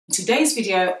In today's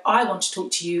video, I want to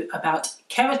talk to you about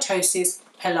keratosis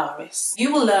pilaris.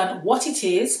 You will learn what it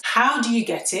is, how do you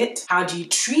get it, how do you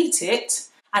treat it,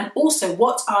 and also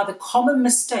what are the common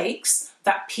mistakes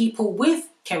that people with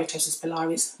keratosis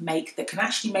pilaris make that can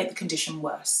actually make the condition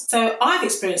worse. So I've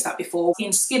experienced that before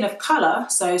in skin of colour,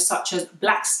 so such as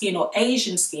black skin or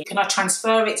Asian skin. Can I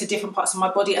transfer it to different parts of my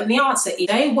body? And the answer is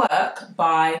they work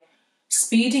by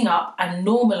speeding up and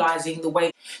normalising the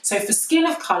way. So for skin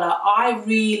of colour, I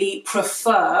really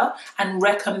prefer and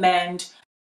recommend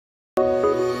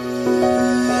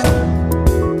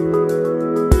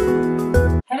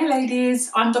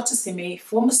ladies, I'm Dr. Simi,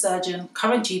 former surgeon,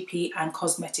 current GP and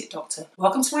cosmetic doctor.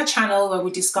 Welcome to my channel where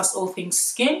we discuss all things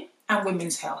skin and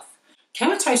women's health.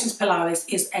 Keratosis pilaris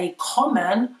is a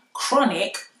common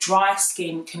chronic dry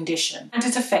skin condition and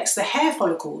it affects the hair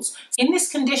follicles. In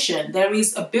this condition, there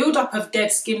is a build-up of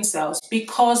dead skin cells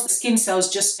because the skin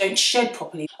cells just don't shed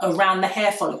properly around the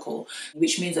hair follicle,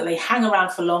 which means that they hang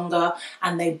around for longer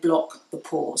and they block the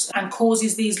pores and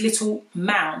causes these little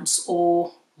mounds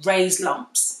or raised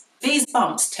lumps. These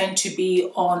bumps tend to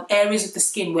be on areas of the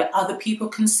skin where other people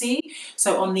can see.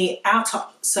 So on the outer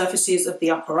surfaces of the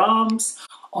upper arms,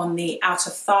 on the outer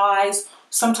thighs,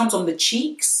 sometimes on the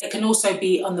cheeks. It can also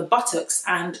be on the buttocks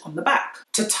and on the back.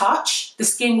 To touch, the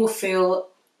skin will feel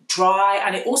dry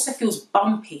and it also feels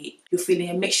bumpy. You're feeling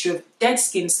a mixture of dead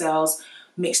skin cells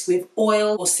mixed with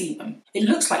oil or sebum. It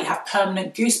looks like you have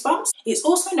permanent goosebumps. It's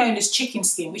also known as chicken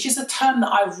skin, which is a term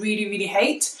that I really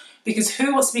hate. Because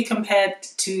who wants to be compared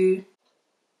to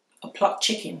a plucked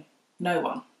chicken? No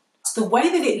one. So the way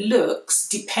that it looks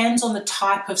depends on the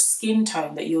type of skin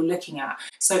tone that you're looking at.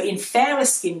 So in fairer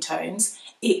skin tones,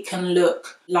 it can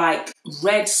look like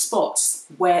red spots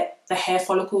where the hair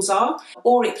follicles are,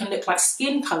 or it can look like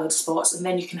skin coloured spots and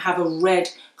then you can have a red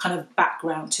kind of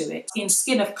background to it. In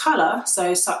skin of colour,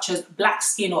 so such as black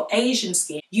skin or Asian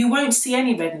skin, you won't see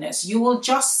any redness. You will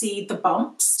just see the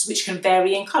bumps, which can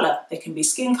vary in colour. They can be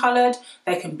skin coloured,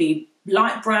 they can be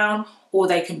light brown, or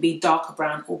they can be darker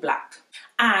brown or black.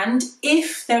 And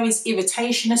if there is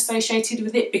irritation associated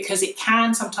with it, because it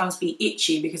can sometimes be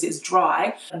itchy because it's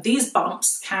dry, these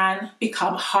bumps can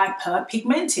become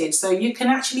hyperpigmented. So you can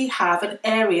actually have an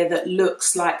area that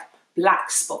looks like black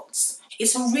spots.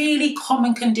 It's a really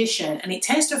common condition and it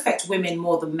tends to affect women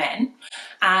more than men.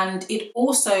 And it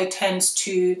also tends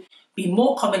to be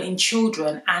more common in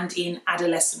children and in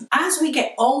adolescents. As we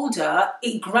get older,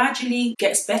 it gradually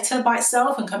gets better by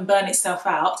itself and can burn itself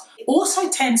out. It also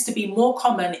tends to be more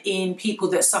common in people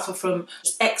that suffer from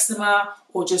eczema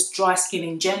or just dry skin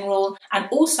in general, and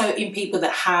also in people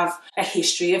that have a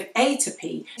history of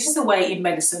atopy. This is a way in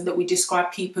medicine that we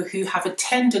describe people who have a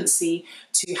tendency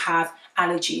to have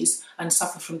allergies and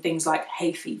suffer from things like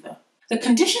hay fever. The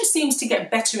condition seems to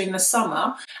get better in the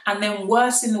summer and then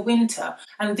worse in the winter.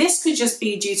 And this could just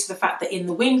be due to the fact that in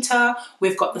the winter,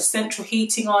 we've got the central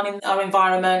heating on in our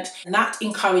environment, and that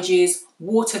encourages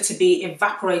water to be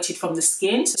evaporated from the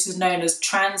skin. So this is known as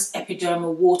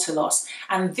transepidermal water loss.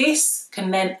 And this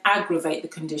can then aggravate the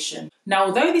condition. Now,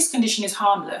 although this condition is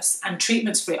harmless and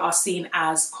treatments for it are seen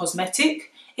as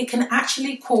cosmetic, it can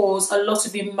actually cause a lot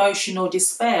of emotional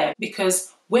despair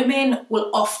because women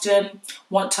will often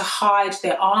want to hide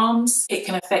their arms. It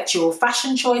can affect your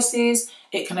fashion choices.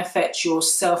 It can affect your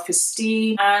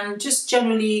self-esteem and just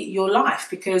generally your life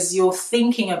because you're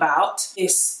thinking about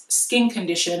this skin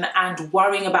condition and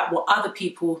worrying about what other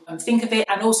people think of it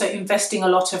and also investing a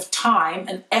lot of time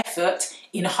and effort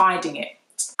in hiding it.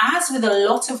 As with a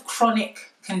lot of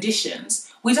chronic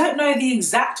conditions, we don't know the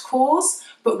exact cause,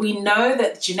 but we know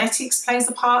that genetics plays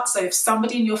a part. So if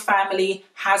somebody in your family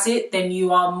has it, then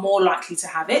you are more likely to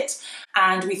have it.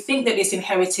 And we think that it's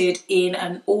inherited in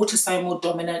an autosomal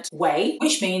dominant way,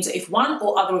 which means that if one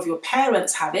or other of your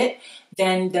parents have it,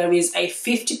 then there is a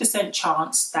 50%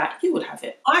 chance that you will have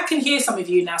it. I can hear some of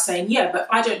you now saying, yeah, but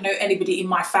I don't know anybody in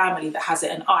my family that has it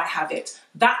and I have it.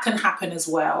 That can happen as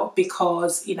well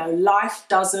because, you know, life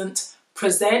doesn't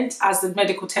present as the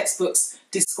medical textbooks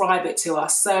describe it to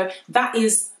us. So that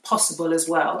is possible as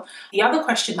well. The other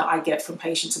question that I get from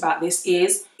patients about this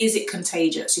is it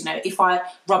contagious? You know, if I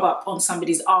rub up on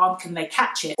somebody's arm, can they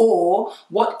catch it? Or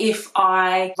what if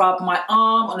I rub my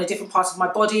arm on a different part of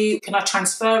my body? Can I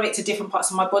transfer it to different parts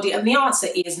of my body? And the answer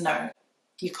is no.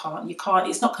 You can't,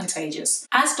 it's not contagious.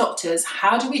 As doctors,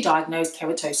 how do we diagnose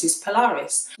keratosis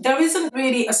pilaris? There isn't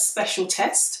really a special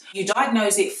test. You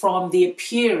diagnose it from the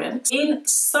appearance. In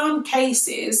some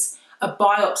cases, a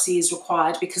biopsy is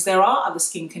required because there are other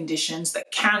skin conditions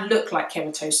that can look like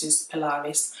keratosis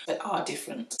pilaris that are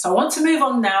different. So I want to move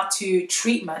on now to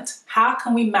treatment. How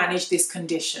can we manage this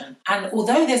condition? And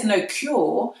although there's no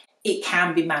cure, it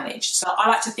can be managed. So I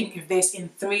like to think of this in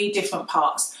 3 different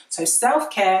parts. So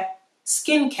self-care,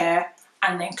 skincare,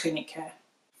 and then clinic care.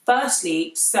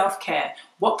 Firstly, self-care.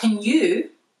 What can you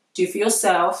do for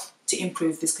yourself to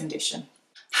improve this condition?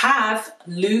 Have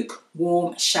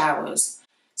lukewarm showers.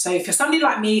 So if you're somebody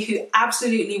like me who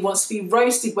absolutely wants to be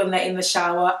roasted when they're in the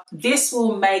shower, this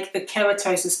will make the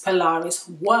keratosis pilaris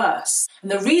worse. And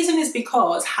the reason is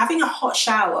because having a hot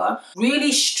shower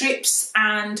really strips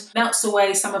and melts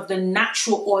away some of the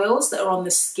natural oils that are on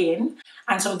the skin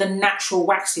and some of the natural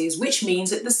waxes, which means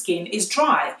that the skin is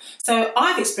dry. So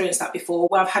I've experienced that before,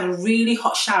 where I've had a really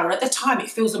hot shower. At the time, it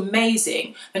feels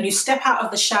amazing. Then you step out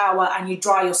of the shower and you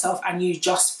dry yourself and you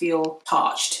just feel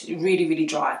parched, really, really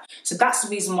dry. So that's the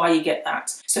reason why you get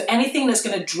that. So anything that's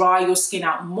going to dry your skin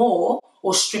out more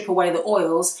or strip away the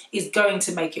oils is going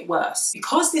to make it worse.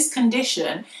 Because this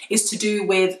condition is to do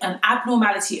with an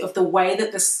abnormality of the way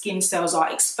that the skin cells are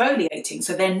exfoliating,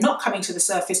 so they're not coming to the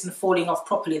surface and falling off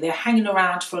properly, they're hanging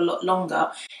around for a lot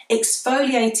longer.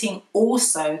 Exfoliating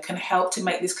also can help to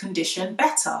make this condition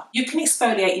better. You can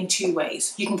exfoliate in 2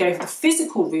 ways. You can go for the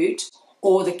physical route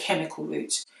or the chemical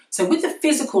route. So with the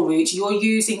physical route, you're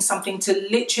using something to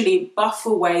literally buff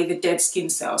away the dead skin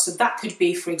cells. So that could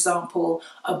be, for example,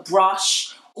 a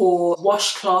brush or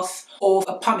washcloth or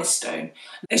a pumice stone.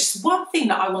 There's one thing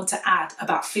that I want to add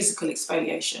about physical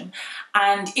exfoliation.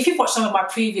 And if you've watched some of my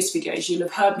previous videos, you'll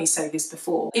have heard me say this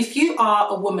before. If you are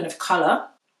a woman of colour,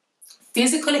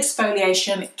 physical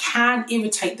exfoliation can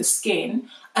irritate the skin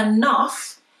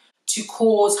enough to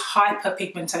cause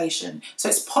hyperpigmentation. So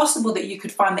it's possible that you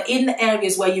could find that in the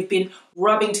areas where you've been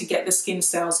rubbing to get the skin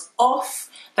cells off,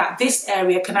 that this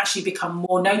area can actually become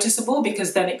more noticeable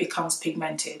because then it becomes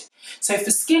pigmented. So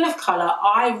for skin of colour,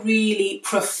 I really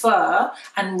prefer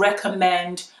and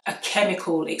recommend a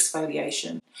chemical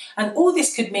exfoliation. And all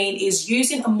this could mean is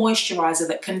using a moisturiser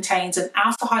that contains an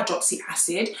alpha hydroxy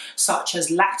acid, such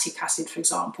as lactic acid, for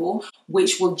example,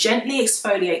 which will gently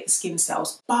exfoliate the skin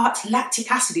cells. But lactic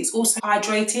acid is also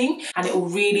hydrating and it will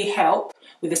really help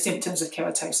with the symptoms of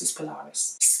keratosis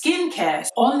pilaris. Skincare.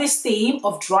 On this theme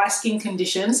of dry skin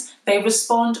conditions, they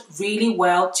respond really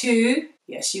well to,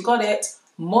 yes, you got it,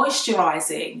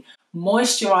 moisturising.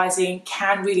 Moisturising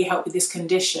can really help with this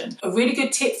condition. A really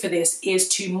good tip for this is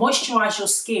to moisturise your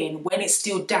skin when it's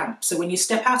still damp. So when you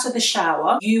step out of the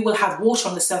shower, you will have water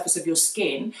on the surface of your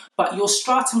skin, but your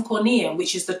stratum corneum,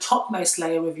 which is the topmost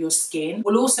layer of your skin,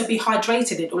 will also be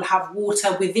hydrated. It will have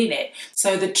water within it.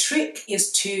 So the trick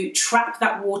is to trap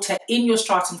that water in your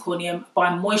stratum corneum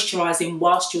by moisturising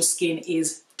whilst your skin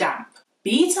is damp.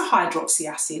 Beta hydroxy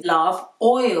acid, love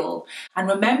oil. And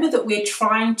remember that we're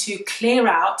trying to clear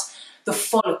out the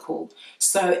follicle.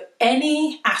 So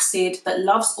any acid that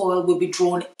loves oil will be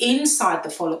drawn inside the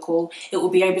follicle. It will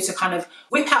be able to kind of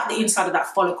whip out the inside of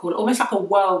that follicle, almost like a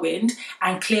whirlwind,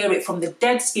 and clear it from the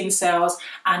dead skin cells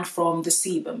and from the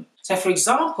sebum. So for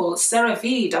example,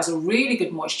 CeraVe does a really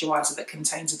good moisturiser that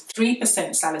contains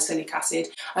 3% salicylic acid,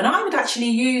 and I would actually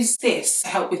use this to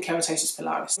help with keratosis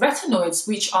pilaris. Retinoids,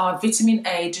 which are vitamin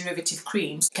A derivative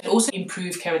creams, can also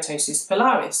improve keratosis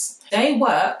pilaris. They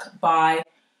work by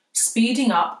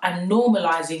speeding up and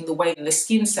normalising the way that the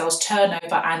skin cells turn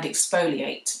over and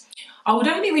exfoliate. I would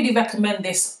only really recommend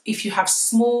this if you have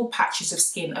small patches of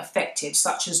skin affected,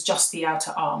 such as just the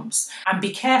outer arms. And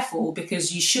be careful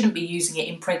because you shouldn't be using it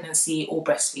in pregnancy or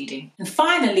breastfeeding. And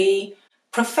finally,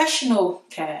 professional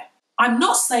care. I'm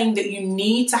not saying that you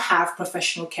need to have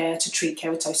professional care to treat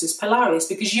keratosis pilaris,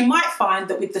 because you might find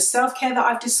that with the self-care that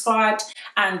I've described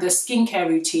and the skincare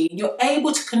routine, you're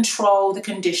able to control the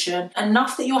condition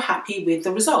enough that you're happy with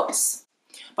the results.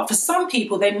 But for some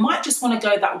people, they might just want to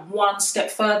go that one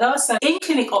step further. So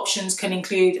in-clinic options can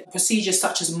include procedures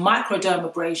such as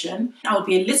microdermabrasion. I would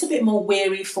be a little bit more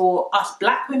wary for us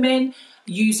black women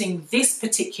using this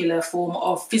particular form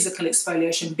of physical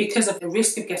exfoliation because of the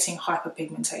risk of getting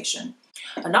hyperpigmentation.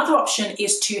 Another option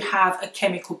is to have a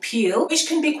chemical peel, which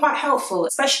can be quite helpful,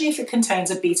 especially if it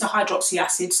contains a beta hydroxy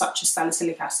acid such as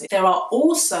salicylic acid. There are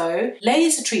also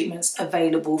laser treatments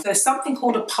available. There's something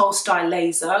called a pulse dye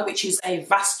laser, which is a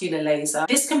vascular laser.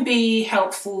 This can be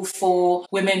helpful for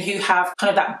women who have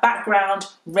kind of that background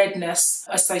redness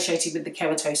associated with the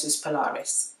keratosis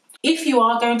pilaris. If you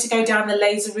are going to go down the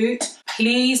laser route,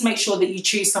 please make sure that you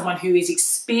choose someone who is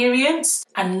experienced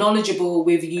and knowledgeable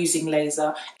with using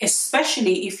laser,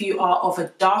 especially if you are of a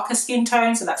darker skin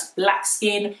tone, so that's black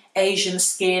skin, Asian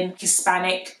skin,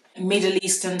 Hispanic, Middle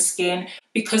Eastern skin,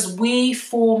 because we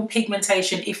form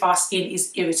pigmentation if our skin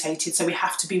is irritated. So we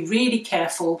have to be really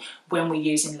careful when we're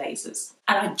using lasers.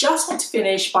 And I just want to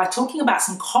finish by talking about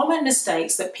some common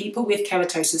mistakes that people with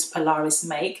keratosis pilaris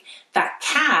make that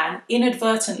can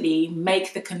inadvertently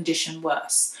make the condition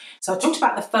worse. So I talked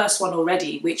about the first one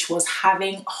already, which was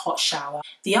having a hot shower.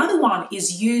 The other one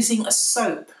is using a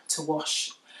soap to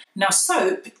wash. Now,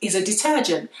 soap is a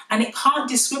detergent and it can't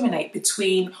discriminate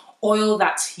between oil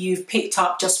that you've picked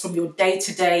up just from your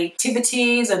day-to-day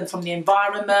activities and from the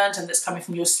environment and that's coming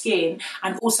from your skin,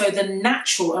 and also the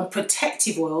natural and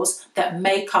protective oils that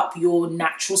make up your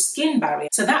natural skin barrier.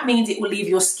 So that means it will leave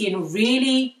your skin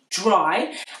really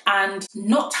dry, and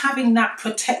not having that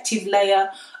protective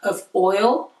layer of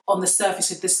oil on the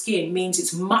surface of the skin means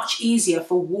it's much easier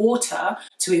for water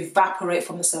to evaporate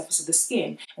from the surface of the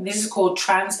skin. And this is called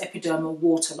transepidermal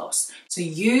water loss. So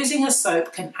using a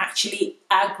soap can actually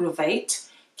aggravate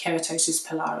keratosis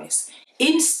pilaris.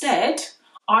 Instead,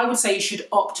 I would say you should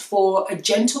opt for a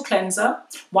gentle cleanser,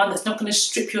 one that's not going to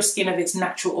strip your skin of its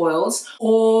natural oils,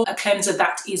 or a cleanser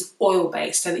that is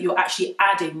oil-based so that you're actually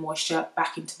adding moisture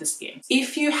back into the skin.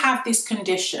 If you have this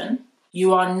condition,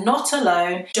 you are not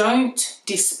alone. Don't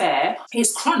despair.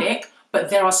 It's chronic, but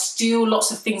there are still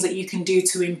lots of things that you can do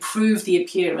to improve the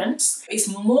appearance. It's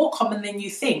more common than you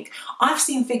think. I've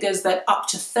seen figures that up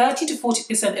to 30 to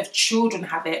 40% of children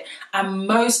have it, and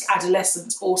most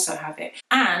adolescents also have it.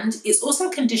 And it's also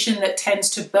a condition that tends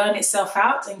to burn itself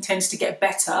out and tends to get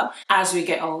better as we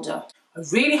get older. I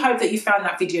really hope that you found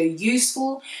that video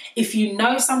useful. If you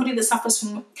know somebody that suffers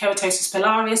from keratosis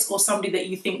pilaris or somebody that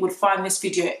you think would find this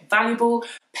video valuable,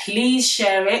 please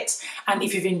share it. And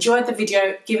if you've enjoyed the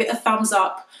video, give it a thumbs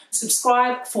up.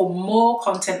 Subscribe for more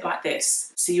content like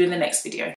this. See you in the next video.